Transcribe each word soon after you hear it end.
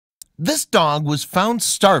This dog was found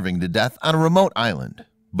starving to death on a remote island,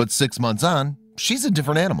 but 6 months on, she's a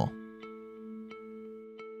different animal.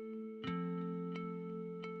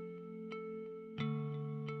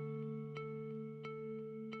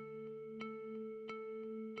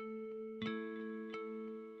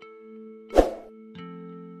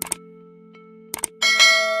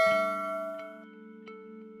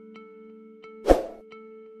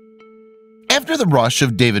 After the rush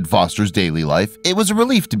of David Foster's daily life, it was a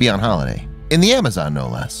relief to be on holiday, in the Amazon no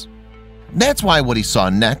less. That's why what he saw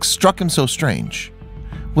next struck him so strange.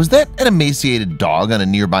 Was that an emaciated dog on a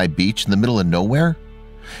nearby beach in the middle of nowhere?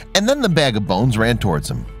 And then the bag of bones ran towards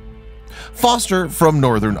him. Foster, from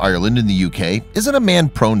Northern Ireland in the UK, isn't a man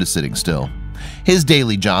prone to sitting still. His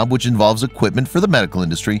daily job, which involves equipment for the medical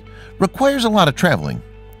industry, requires a lot of traveling.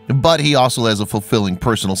 But he also has a fulfilling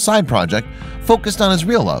personal side project focused on his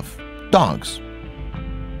real love: dogs.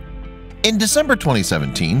 In December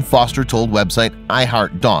 2017, Foster told website I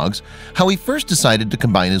Heart Dogs how he first decided to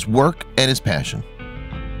combine his work and his passion.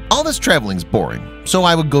 All this traveling's boring, so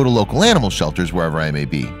I would go to local animal shelters wherever I may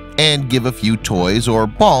be and give a few toys or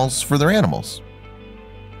balls for their animals.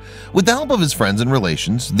 With the help of his friends and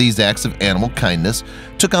relations, these acts of animal kindness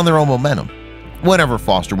took on their own momentum. Whenever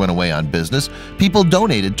Foster went away on business, people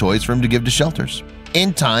donated toys for him to give to shelters.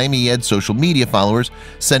 In time, he had social media followers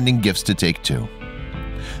sending gifts to take too.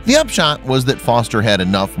 The upshot was that Foster had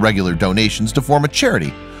enough regular donations to form a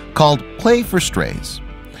charity called Play for Strays.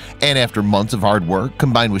 And after months of hard work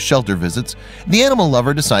combined with shelter visits, the animal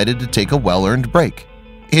lover decided to take a well-earned break.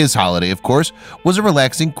 His holiday, of course, was a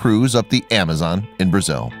relaxing cruise up the Amazon in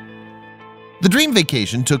Brazil. The dream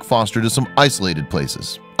vacation took Foster to some isolated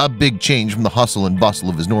places, a big change from the hustle and bustle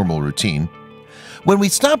of his normal routine. When we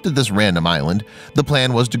stopped at this random island, the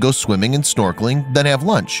plan was to go swimming and snorkeling, then have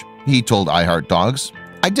lunch. He told I Heart Dogs.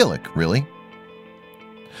 Idyllic, really.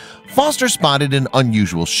 Foster spotted an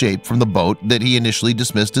unusual shape from the boat that he initially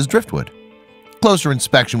dismissed as driftwood. Closer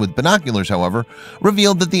inspection with binoculars, however,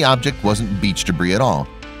 revealed that the object wasn't beach debris at all.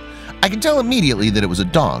 I can tell immediately that it was a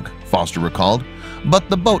dog, Foster recalled, but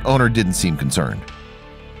the boat owner didn't seem concerned.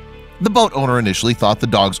 The boat owner initially thought the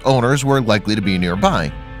dog's owners were likely to be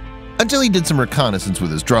nearby, until he did some reconnaissance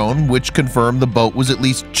with his drone, which confirmed the boat was at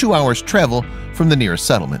least 2 hours travel from the nearest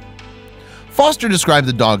settlement. Foster described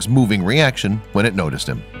the dog's moving reaction when it noticed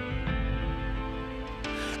him.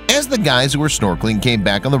 As the guys who were snorkeling came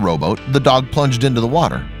back on the rowboat, the dog plunged into the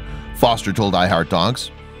water. Foster told I Heart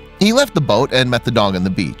Dogs. He left the boat and met the dog on the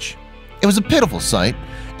beach. It was a pitiful sight,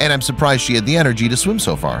 and I'm surprised she had the energy to swim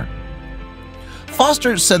so far.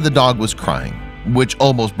 Foster said the dog was crying, which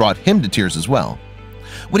almost brought him to tears as well.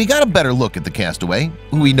 When he got a better look at the castaway,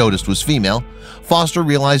 who he noticed was female, Foster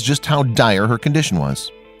realized just how dire her condition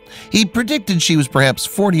was. He predicted she was perhaps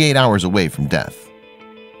 48 hours away from death.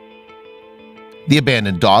 The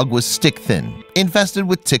abandoned dog was stick-thin, infested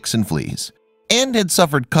with ticks and fleas, and had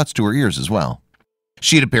suffered cuts to her ears as well.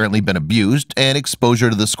 She had apparently been abused, and exposure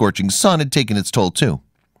to the scorching sun had taken its toll too.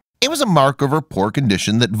 It was a mark of her poor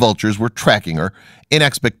condition that vultures were tracking her in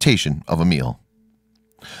expectation of a meal.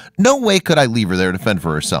 No way could I leave her there to fend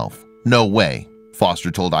for herself. No way,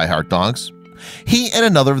 Foster told I Heart Dogs. He and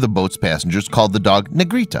another of the boat's passengers called the dog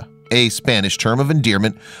Negrita, a Spanish term of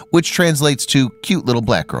endearment which translates to cute little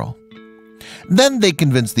black girl. Then they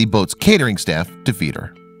convinced the boat's catering staff to feed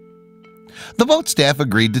her. The boat staff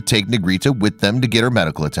agreed to take Negrita with them to get her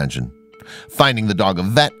medical attention. Finding the dog a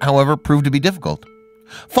vet, however, proved to be difficult.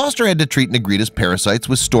 Foster had to treat Negrita's parasites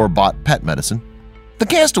with store-bought pet medicine. The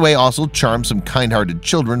castaway also charmed some kind-hearted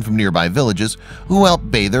children from nearby villages who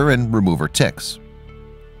helped bathe her and remove her ticks.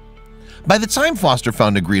 By the time Foster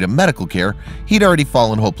found Negrita medical care, he'd already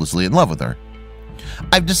fallen hopelessly in love with her.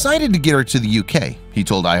 I've decided to get her to the UK, he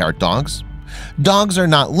told I Heart Dogs. Dogs are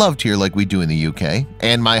not loved here like we do in the UK,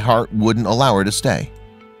 and my heart wouldn't allow her to stay.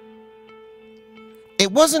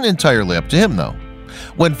 It wasn't entirely up to him, though.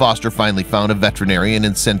 When Foster finally found a veterinarian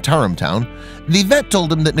in Santarem town, the vet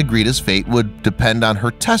told him that Negrita's fate would depend on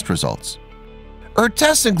her test results. Her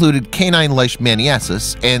tests included canine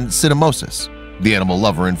leishmaniasis and cynomolgus, the animal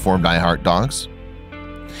lover informed I Heart Dogs.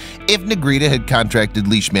 If Negrita had contracted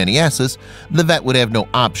leishmaniasis, the vet would have no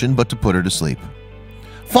option but to put her to sleep.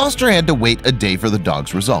 Foster had to wait a day for the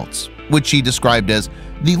dog's results, which he described as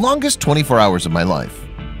the longest 24 hours of my life.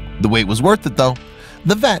 The wait was worth it, though.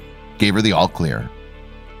 The vet gave her the all clear.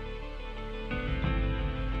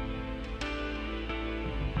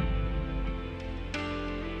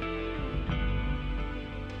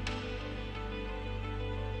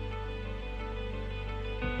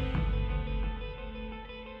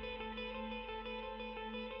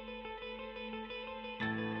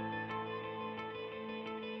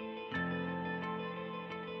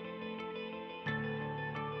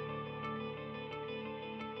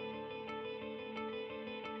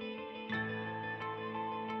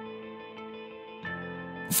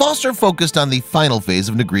 Foster focused on the final phase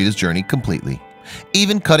of Negrita's journey completely,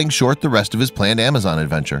 even cutting short the rest of his planned Amazon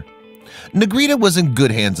adventure. Negrita was in good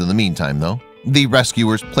hands in the meantime, though. The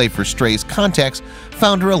rescuers' Play for Strays contacts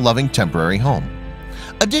found her a loving temporary home.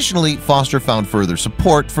 Additionally, Foster found further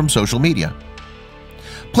support from social media.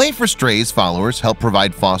 Play for Strays followers helped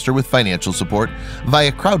provide Foster with financial support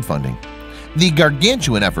via crowdfunding. The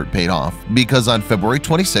gargantuan effort paid off because on February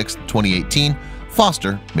 26, 2018,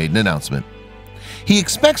 Foster made an announcement. He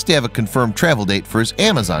expects to have a confirmed travel date for his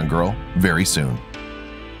Amazon girl very soon.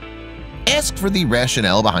 Asked for the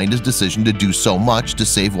rationale behind his decision to do so much to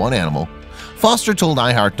save one animal, Foster told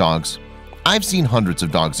iHeartDogs, "I've seen hundreds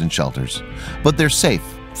of dogs in shelters, but they're safe,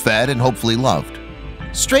 fed, and hopefully loved.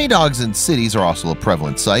 Stray dogs in cities are also a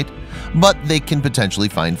prevalent sight, but they can potentially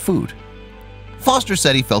find food." Foster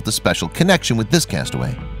said he felt a special connection with this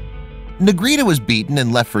castaway. Negrita was beaten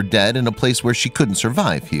and left for dead in a place where she couldn't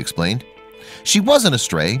survive, he explained. She wasn't a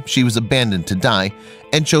stray, she was abandoned to die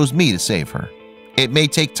and chose me to save her. It may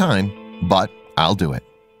take time, but I'll do it.